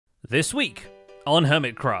This week on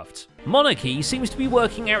Hermitcraft, Monarchy seems to be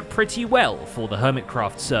working out pretty well for the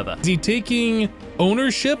Hermitcraft server. Is he taking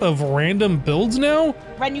ownership of random builds now?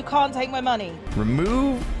 Ren, you can't take my money.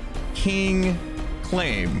 Remove king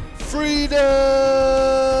claim. Freedom!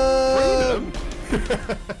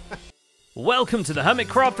 Welcome to the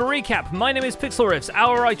Hermitcraft recap. My name is PixelRiffs,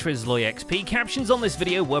 our writer is LoyXP. Captions on this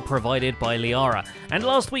video were provided by Liara. And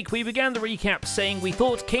last week we began the recap saying we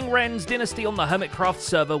thought King Ren's dynasty on the Hermitcraft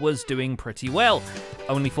server was doing pretty well,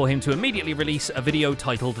 only for him to immediately release a video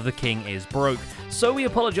titled The King is Broke. So we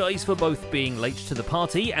apologise for both being late to the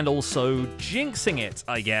party and also jinxing it,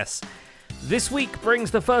 I guess. This week brings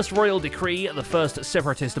the first royal decree, the first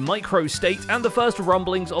separatist micro-state, and the first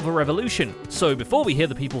rumblings of a revolution. So before we hear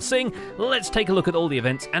the people sing, let's take a look at all the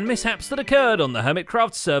events and mishaps that occurred on the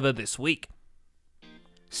Hermitcraft server this week.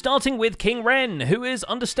 Starting with King Ren, who is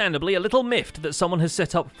understandably a little miffed that someone has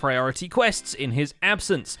set up priority quests in his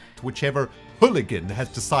absence. Whichever hooligan has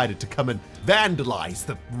decided to come and vandalize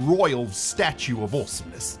the royal statue of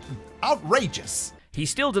awesomeness. Outrageous! He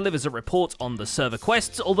still delivers a report on the server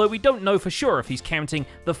quests, although we don't know for sure if he's counting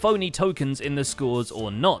the phony tokens in the scores or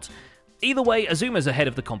not. Either way, Azuma's ahead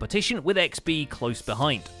of the competition, with XB close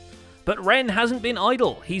behind. But Ren hasn't been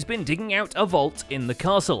idle. He's been digging out a vault in the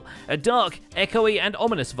castle. A dark, echoey and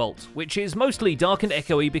ominous vault, which is mostly dark and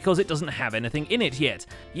echoey because it doesn't have anything in it yet.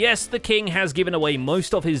 Yes, the king has given away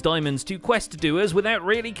most of his diamonds to quest doers without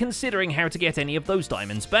really considering how to get any of those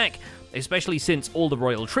diamonds back, especially since all the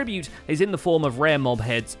royal tribute is in the form of rare mob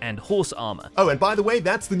heads and horse armor. Oh, and by the way,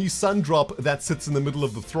 that's the new sun drop that sits in the middle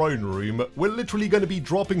of the throne room. We're literally going to be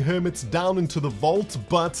dropping hermits down into the vault,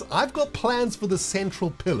 but I've got plans for the central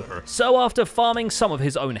pillar. So after farming some of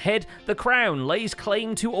his own head, the crown lays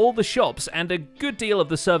claim to all the shops and a good deal of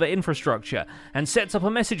the server infrastructure, and sets up a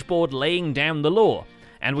message board laying down the law.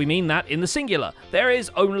 And we mean that in the singular. There is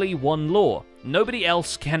only one law. Nobody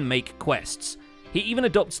else can make quests. He even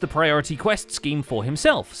adopts the priority quest scheme for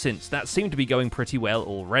himself, since that seemed to be going pretty well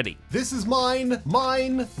already. This is mine,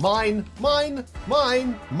 mine, mine, mine,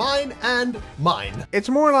 mine, mine, and mine. It's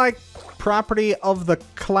more like property of the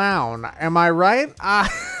clown, am I right?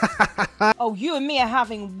 Oh, you and me are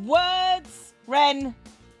having words, Ren.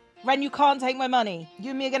 Ren, you can't take my money. You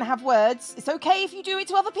and me are going to have words. It's okay if you do it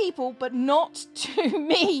to other people, but not to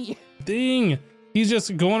me. Dang, he's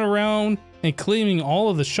just going around and claiming all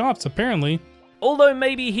of the shops, apparently. Although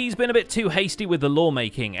maybe he's been a bit too hasty with the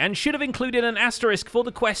lawmaking, and should have included an asterisk for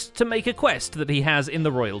the quest to make a quest that he has in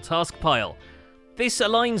the royal task pile. This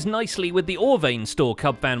aligns nicely with the Orvane store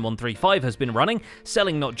Cubfan135 has been running,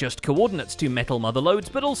 selling not just coordinates to metal motherloads,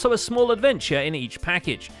 but also a small adventure in each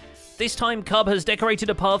package. This time, Cub has decorated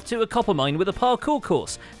a path to a copper mine with a parkour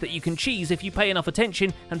course that you can cheese if you pay enough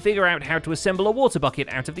attention and figure out how to assemble a water bucket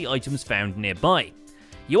out of the items found nearby.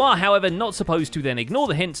 You are, however, not supposed to then ignore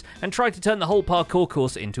the hints and try to turn the whole parkour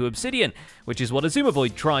course into obsidian, which is what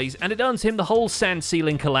Azumavoid tries, and it earns him the whole sand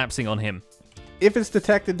ceiling collapsing on him. If it's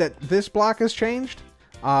detected that this block has changed,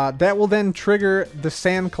 that will then trigger the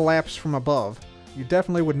sand collapse from above. You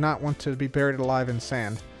definitely would not want to be buried alive in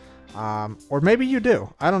sand. Or maybe you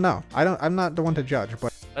do. I don't know. I'm not the one to judge,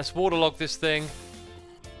 but... Let's waterlog this thing.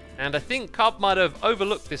 And I think Cub might have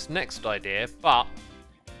overlooked this next idea, but...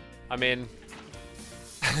 I mean...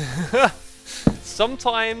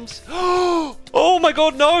 sometimes... Oh my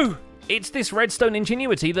god, no! It's this redstone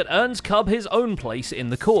ingenuity that earns Cub his own place in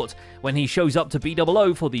the court. When he shows up to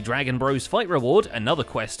B00 for the Dragon Bros fight reward, another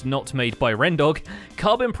quest not made by Rendog,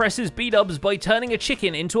 Cub impresses B-dubs by turning a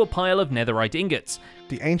chicken into a pile of netherite ingots.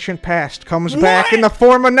 The ancient past comes back in the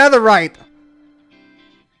form of netherite!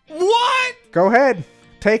 What? Go ahead.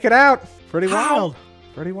 Take it out. Pretty How? wild.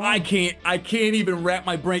 Pretty wild. I can't even wrap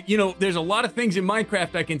my brain. You know, there's a lot of things in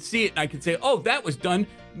Minecraft I can see it and I can say, oh, that was done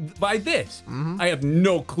by this. I have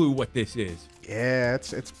no clue what this is. Yeah,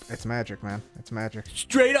 it's magic, man. It's magic.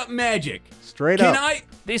 Straight up magic. Straight up.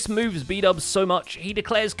 This moves B-dubs so much, he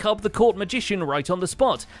declares Cub the court magician right on the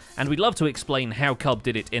spot, and we'd love to explain how Cub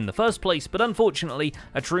did it in the first place, but unfortunately,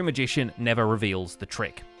 a true magician never reveals the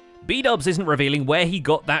trick. B-dubs isn't revealing where he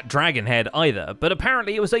got that dragon head either, but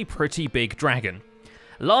apparently it was a pretty big dragon.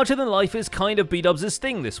 Larger than life is kind of B-dubs'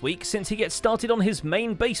 thing this week, since he gets started on his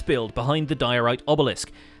main base build behind the diorite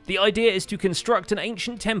obelisk. The idea is to construct an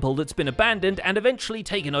ancient temple that's been abandoned and eventually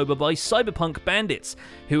taken over by cyberpunk bandits,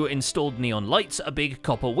 who installed neon lights, a big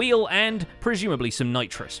copper wheel, and presumably some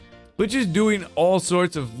nitrous. Which is doing all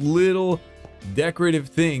sorts of little decorative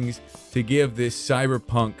things to give this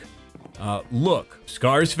cyberpunk look.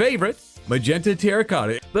 Scar's favorite, Magenta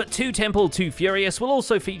terracotta. But 2 Temple 2 Furious will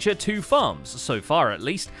also feature 2 farms, so far at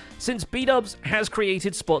least, since B-Dubs has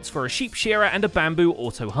created spots for a sheep shearer and a bamboo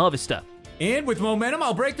auto harvester. And with momentum,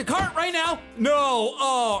 I'll break the cart right now. No,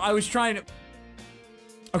 oh, I was trying to...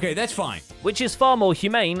 Okay, that's fine. Which is far more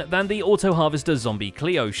humane than the auto harvester zombie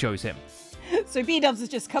Cleo shows him. So B-Dubs has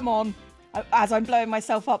just come on as I'm blowing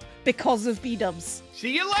myself up because of B-Dubs.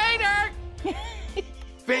 See you later!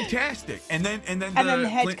 Fantastic. And then the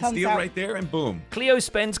head flint comes steel out. right there, and boom. Cleo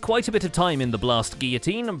spends quite a bit of time in the blast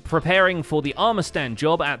guillotine, preparing for the armor stand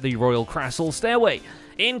job at the Royal Castle stairway.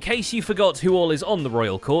 In case you forgot who all is on the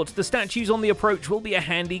royal court, the statues on the approach will be a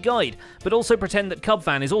handy guide, but also pretend that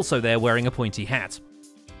Cubfan is also there wearing a pointy hat.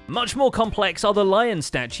 Much more complex are the lion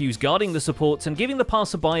statues guarding the supports and giving the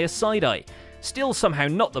passerby a side-eye. Still somehow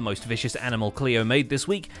not the most vicious animal Cleo made this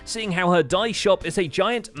week, seeing how her dye shop is a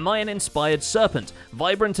giant Mayan-inspired serpent,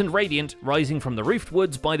 vibrant and radiant, rising from the roofed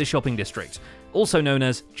woods by the shopping district, also known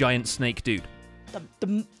as Giant Snake Dude.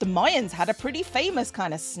 The Mayans had a pretty famous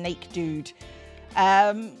kind of snake dude.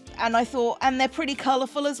 And I thought, and they're pretty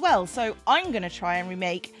colourful as well, so I'm going to try and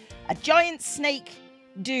remake a giant snake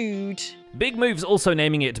dude. Big Move's also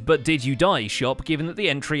naming it But Did You Die shop, given that the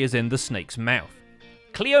entry is in the snake's mouth.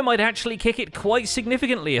 Cleo might actually kick it quite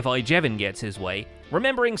significantly if Jevin gets his way.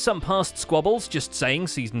 Remembering some past squabbles, just saying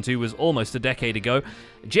Season 2 was almost a decade ago,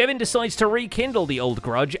 Jevin decides to rekindle the old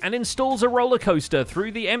grudge and installs a roller coaster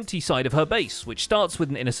through the empty side of her base, which starts with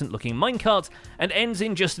an innocent-looking minecart and ends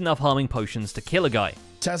in just enough harming potions to kill a guy.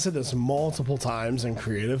 Tested this multiple times in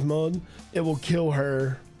creative mode. It will kill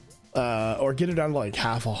her, or get her down to like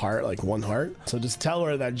half a heart, like 1 heart. So just tell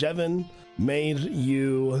her that Jevin made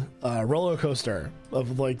you a roller coaster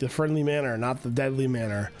of like the friendly manner, not the deadly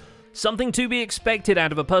manner. Something to be expected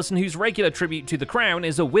out of a person whose regular tribute to the crown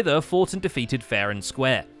is a wither fought and defeated fair and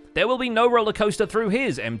square. There will be no roller coaster through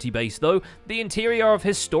his empty base though. The interior of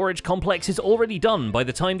his storage complex is already done by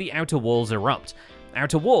the time the outer walls erupt.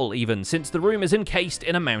 Outer wall even, since the room is encased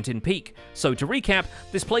in a mountain peak. So to recap,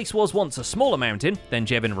 this place was once a smaller mountain, then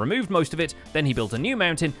Jevin removed most of it, then he built a new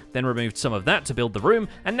mountain, then removed some of that to build the room,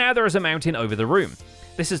 and now there is a mountain over the room.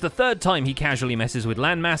 This is the 3rd time he casually messes with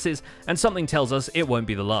land masses, and something tells us it won't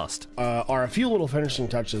be the last. Are a few little finishing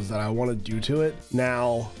touches that I want to do to it.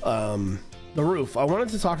 Now, the roof. I wanted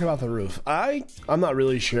to talk about the roof. I'm not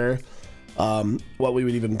really sure what we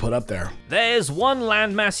would even put up there. There's one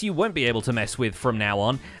landmass you won't be able to mess with from now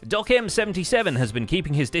on. Doc M77 has been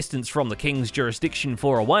keeping his distance from the King's jurisdiction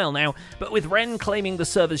for a while now, but with Ren claiming the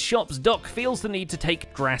server's shops, Doc feels the need to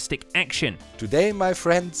take drastic action. Today, my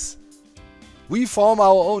friends, we form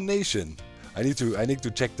our own nation. I need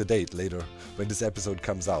to check the date later when this episode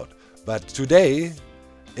comes out. But today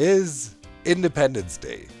is Independence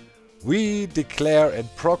Day. We declare and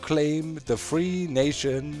proclaim the free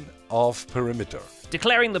nation of Perimeter.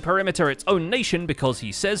 Declaring the Perimeter its own nation because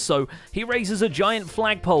he says so, he raises a giant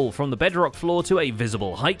flagpole from the bedrock floor to a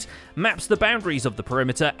visible height, maps the boundaries of the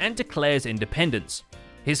Perimeter, and declares independence.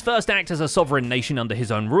 His first act as a sovereign nation under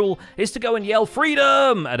his own rule is to go and yell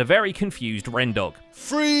 "Freedom!" at a very confused Rendog.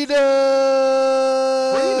 Freedom!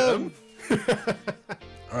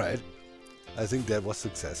 Alright, I think that was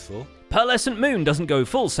successful. Pearlescent Moon doesn't go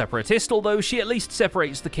full separatist, although she at least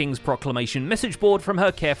separates the King's Proclamation message board from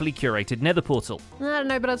her carefully curated nether portal. I don't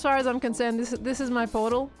know, but as far as I'm concerned, this is my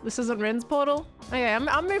portal. This isn't Ren's portal. Okay,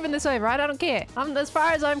 I'm moving this over, right? I don't care. As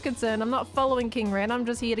far as I'm concerned, I'm not following King Ren. I'm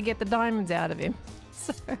just here to get the diamonds out of him.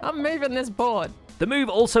 So I'm moving this board. The move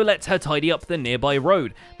also lets her tidy up the nearby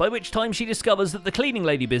road, by which time she discovers that the cleaning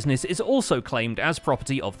lady business is also claimed as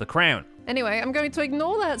property of the crown. Anyway, I'm going to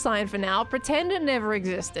ignore that sign for now, pretend it never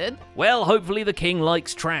existed. Well, hopefully the king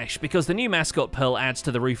likes trash, because the new mascot Pearl adds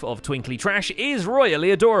to the roof of Twinkly Trash is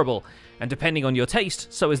royally adorable. And depending on your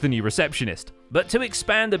taste, so is the new receptionist. But to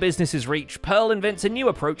expand the business's reach, Pearl invents a new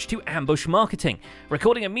approach to ambush marketing,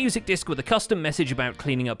 recording a music disc with a custom message about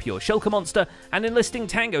cleaning up your shulker monster and enlisting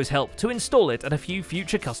Tango's help to install it at a few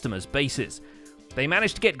future customers' bases. They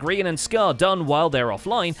manage to get Grian and Scar done while they're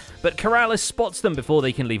offline, but Corrales spots them before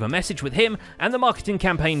they can leave a message with him, and the marketing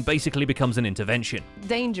campaign basically becomes an intervention.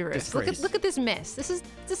 Dangerous. Look at this mess. This is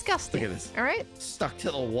disgusting. Look at this. All right? Stuck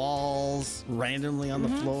to the walls, randomly on the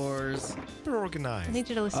floors. They're organized. I need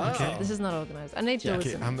you to listen. Okay. This is not organized. I need you to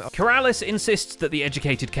listen. Corrales insists that the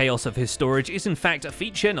educated chaos of his storage is in fact a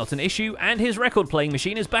feature, not an issue, and his record playing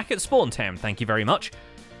machine is back at Spawn Town, thank you very much.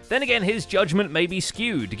 Then again, his judgment may be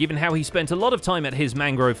skewed, given how he spent a lot of time at his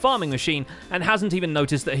mangrove farming machine and hasn't even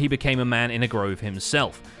noticed that he became a man in a grove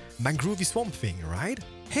himself. Mangrovey swamp thing, right?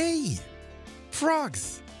 Hey!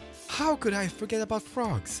 Frogs! How could I forget about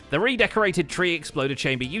frogs? The redecorated tree exploder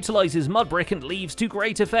chamber utilizes mud brick and leaves to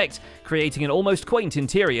great effect, creating an almost quaint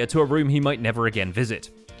interior to a room he might never again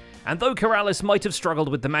visit. And though Corrales might have struggled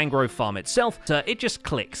with the mangrove farm itself, it just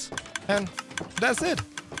clicks. And that's it.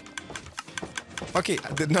 Okay,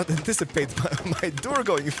 I did not anticipate my door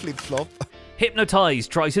going flip-flop. Hypnotize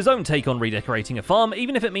tries his own take on redecorating a farm,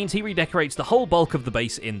 even if it means he redecorates the whole bulk of the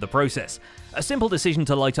base in the process. A simple decision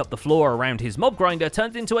to light up the floor around his mob grinder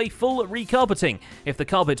turned into a full recarpeting, if the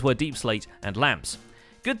carpet were deep slate and lamps.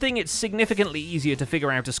 Good thing it's significantly easier to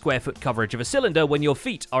figure out a square foot coverage of a cylinder when your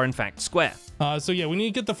feet are in fact square. So yeah, we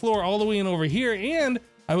need to get the floor all the way in over here, and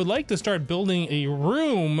I would like to start building a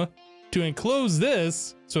room to enclose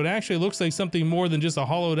this so it actually looks like something more than just a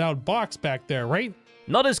hollowed out box back there, right?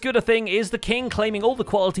 Not as good a thing is the king claiming all the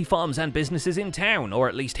quality farms and businesses in town, or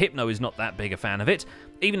at least Hypno is not that big a fan of it,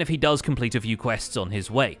 even if he does complete a few quests on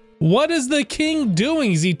his way. What is the king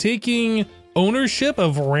doing? Is he taking ownership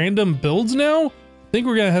of random builds now? I think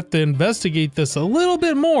we're gonna have to investigate this a little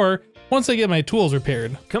bit more once I get my tools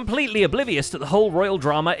repaired. Completely oblivious to the whole royal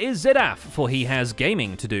drama is Zedaf, for he has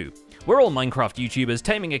gaming to do. We're all Minecraft YouTubers,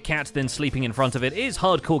 taming a cat then sleeping in front of it is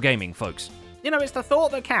hardcore gaming, folks. You know, it's the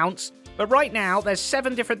thought that counts, but right now, there's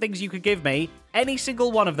 7 different things you could give me. Any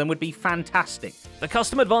single one of them would be fantastic. The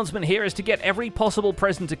custom advancement here is to get every possible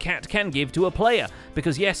present a cat can give to a player,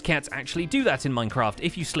 because yes, cats actually do that in Minecraft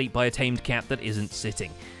if you sleep by a tamed cat that isn't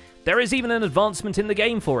sitting. There is even an advancement in the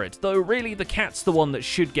game for it, though really the cat's the one that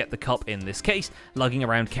should get the cup in this case, lugging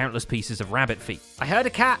around countless pieces of rabbit feet. I heard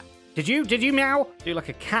a cat. Did you meow? Do like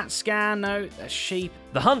a cat scan? No, a sheep.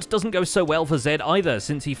 The hunt doesn't go so well for Zed either,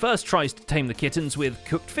 since he first tries to tame the kittens with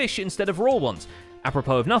cooked fish instead of raw ones.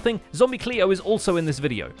 Apropos of nothing, Zombie Cleo is also in this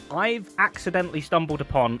video. I've accidentally stumbled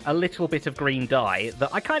upon a little bit of green dye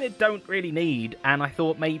that I kind of don't really need, and I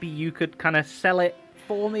thought maybe you could kind of sell it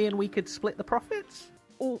for me and we could split the profits?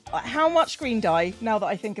 Ooh, how much green dye, now that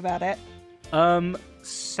I think about it?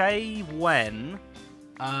 Say when.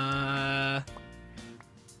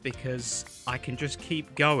 Because I can just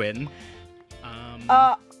keep going.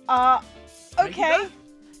 Okay.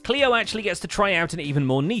 Cleo actually gets to try out an even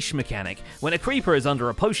more niche mechanic. When a creeper is under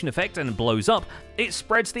a potion effect and blows up, it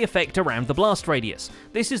spreads the effect around the blast radius.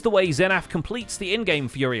 This is the way Zenaf completes the in-game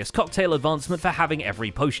Furious Cocktail advancement for having every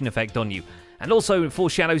potion effect on you, and also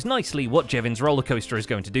foreshadows nicely what Jevin's roller coaster is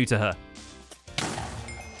going to do to her.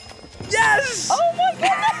 Yes! Oh my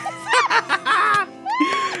goodness!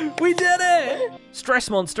 We did it! Stress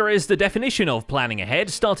Monster is the definition of planning ahead,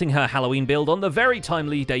 starting her Halloween build on the very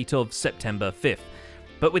timely date of September 5th.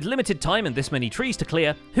 But with limited time and this many trees to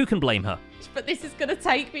clear, who can blame her? But this is going to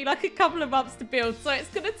take me like a couple of months to build, so it's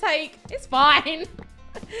going to take... It's fine.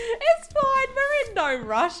 It's fine. We're in no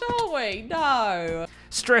rush, are we? No.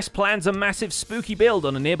 Stress plans a massive spooky build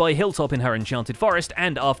on a nearby hilltop in her enchanted forest,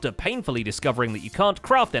 and after painfully discovering that you can't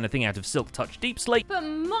craft anything out of Silk Touch Deep Slate... But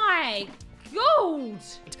my God!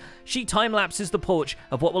 She time-lapses the porch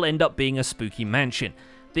of what will end up being a spooky mansion.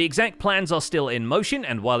 The exact plans are still in motion,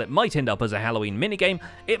 and while it might end up as a Halloween minigame,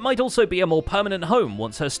 it might also be a more permanent home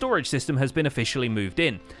once her storage system has been officially moved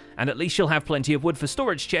in. And at least she'll have plenty of wood for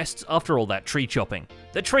storage chests after all that tree chopping.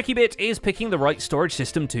 The tricky bit is picking the right storage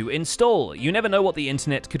system to install. You never know what the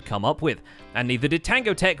internet could come up with. And neither did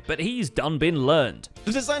Tango Tech, but he's done been learned.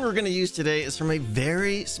 The design we're going to use today is from a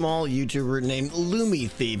very small YouTuber named Lumi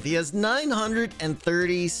Thief. He has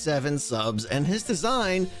 937 subs, and his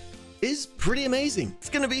design is pretty amazing. It's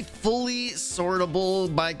going to be fully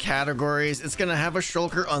sortable by categories. It's going to have a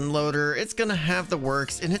shulker unloader. It's going to have the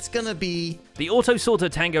works, and it's going to be... The auto sorter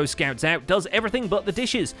Tango scouts out does everything but the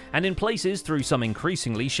dishes, and in places through some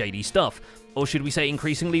increasingly shady stuff. Or should we say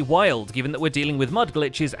increasingly wild, given that we're dealing with mud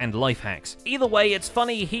glitches and life hacks. Either way, it's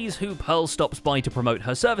funny he's who Pearl stops by to promote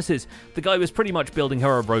her services. The guy was pretty much building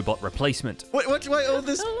her a robot replacement. What do I owe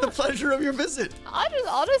this the pleasure of your visit?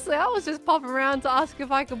 Honestly, I was just popping around to ask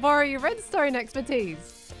if I could borrow your redstone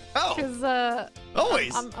expertise. Oh. Because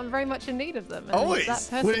always. I'm very much in need of them. And always. That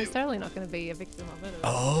person is totally not going to be a victim of it.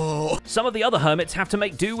 Oh. Some of the other hermits have to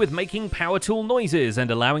make do with making power tool noises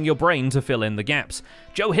and allowing your brain to fill in the gaps.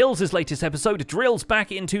 Joe Hills' latest episode drills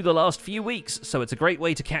back into the last few weeks, so it's a great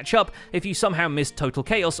way to catch up if you somehow missed Total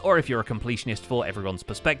Chaos or if you're a completionist for everyone's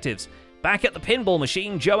perspectives. Back at the pinball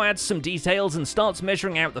machine, Joe adds some details and starts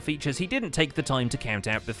measuring out the features he didn't take the time to count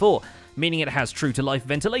out before, meaning it has true-to-life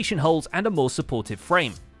ventilation holes and a more supportive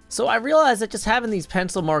frame. So I realized that just having these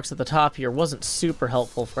pencil marks at the top here wasn't super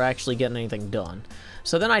helpful for actually getting anything done.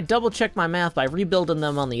 So then I double-checked my math by rebuilding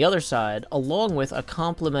them on the other side, along with a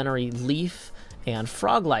complementary leaf and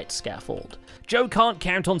Froglight Scaffold. Joe can't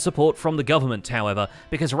count on support from the government, however,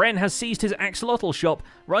 because Ren has seized his axolotl shop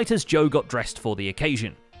right as Joe got dressed for the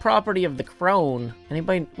occasion. Property of the crone.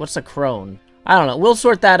 Anybody? What's a crone? I don't know. We'll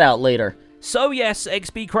sort that out later. So yes,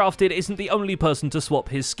 XP Crafted isn't the only person to swap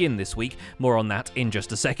his skin this week, more on that in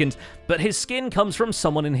just a second, but his skin comes from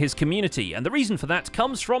someone in his community, and the reason for that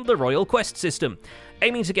comes from the Royal Quest system.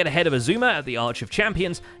 Aiming to get ahead of Azuma at the Arch of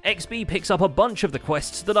Champions, XP picks up a bunch of the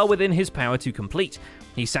quests that are within his power to complete.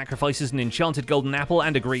 He sacrifices an enchanted golden apple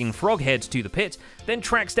and a green frog head to the pit, then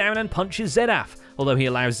tracks down and punches Zedaf, although he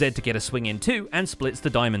allows Zed to get a swing in too and splits the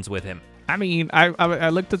diamonds with him. I mean, I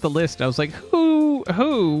looked at the list. I was like,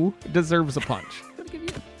 who deserves a punch?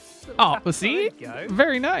 Oh, see?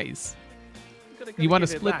 Very nice. You want to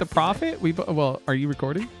split the profit? Well, are you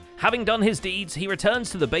recording? Having done his deeds, he returns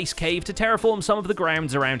to the base cave to terraform some of the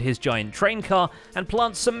grounds around his giant train car and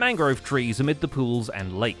plants some mangrove trees amid the pools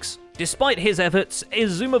and lakes. Despite his efforts,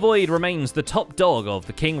 Azuma Void remains the top dog of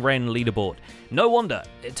the King Ren leaderboard. No wonder,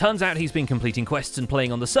 it turns out he's been completing quests and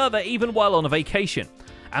playing on the server even while on a vacation.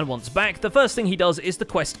 And once back, the first thing he does is the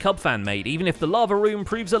quest Cub fan made, even if the lava room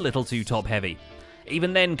proves a little too top-heavy.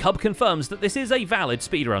 Even then, Cub confirms that this is a valid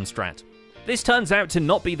speedrun strat. This turns out to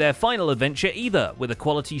not be their final adventure either. With a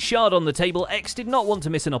quality shard on the table, X did not want to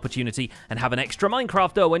miss an opportunity and have an extra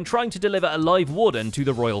Minecrafter when trying to deliver a live warden to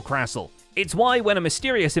the Royal Castle. It's why when a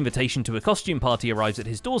mysterious invitation to a costume party arrives at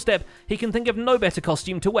his doorstep, he can think of no better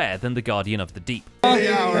costume to wear than the Guardian of the Deep.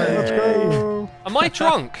 Let's go. Am I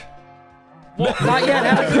drunk? What? Not yet,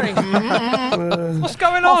 have a drink. What's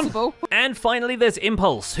going on? And finally there's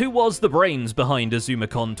Impulse, who was the brains behind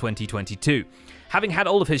AzumaCon 2022. Having had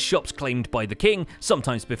all of his shops claimed by the king,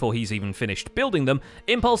 sometimes before he's even finished building them,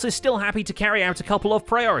 Impulse is still happy to carry out a couple of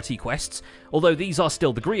priority quests, although these are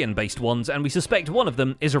still the Grian-based ones, and we suspect one of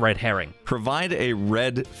them is a red herring. Provide a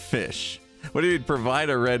red fish. What do you mean, provide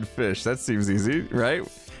a red fish? That seems easy, right?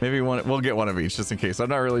 Maybe we'll get one of each just in case. I'm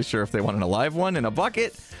not really sure if they want an alive one in a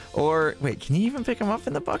bucket or... Wait, can you even pick them up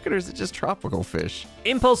in the bucket or is it just tropical fish?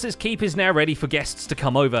 Impulse's keep is now ready for guests to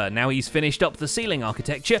come over. Now he's finished up the ceiling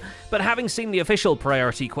architecture, but having seen the official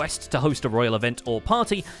priority quest to host a royal event or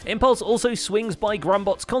party, Impulse also swings by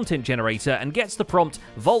Grumbot's content generator and gets the prompt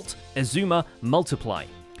Vault, Azuma, Multiply.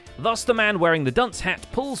 Thus, the man wearing the dunce hat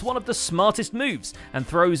pulls one of the smartest moves and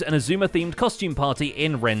throws an Azuma-themed costume party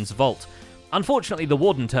in Ren's vault. Unfortunately, the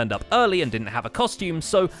warden turned up early and didn't have a costume,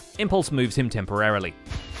 so Impulse moves him temporarily.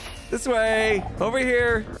 This way! Over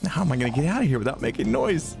here! How am I going to get out of here without making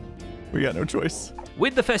noise? We got no choice.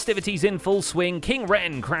 With the festivities in full swing, King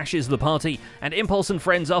Ren crashes the party, and Impulse and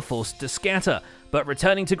friends are forced to scatter. But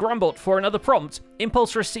returning to Grumbot for another prompt,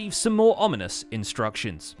 Impulse receives some more ominous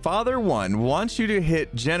instructions. Father 1 wants you to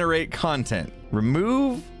hit generate content.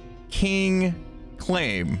 Remove king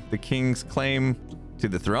claim. The king's claim to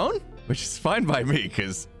the throne? Which is fine by me,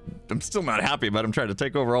 because I'm still not happy about him trying to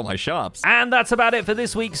take over all my shops. And that's about it for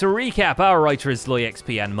this week's recap. Our writer is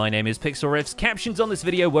LoyXP, and my name is Pixel Riffs. Captions on this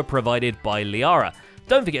video were provided by Liara.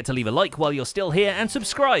 Don't forget to leave a like while you're still here, and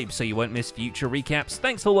subscribe so you won't miss future recaps.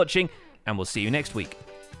 Thanks for watching, and we'll see you next week.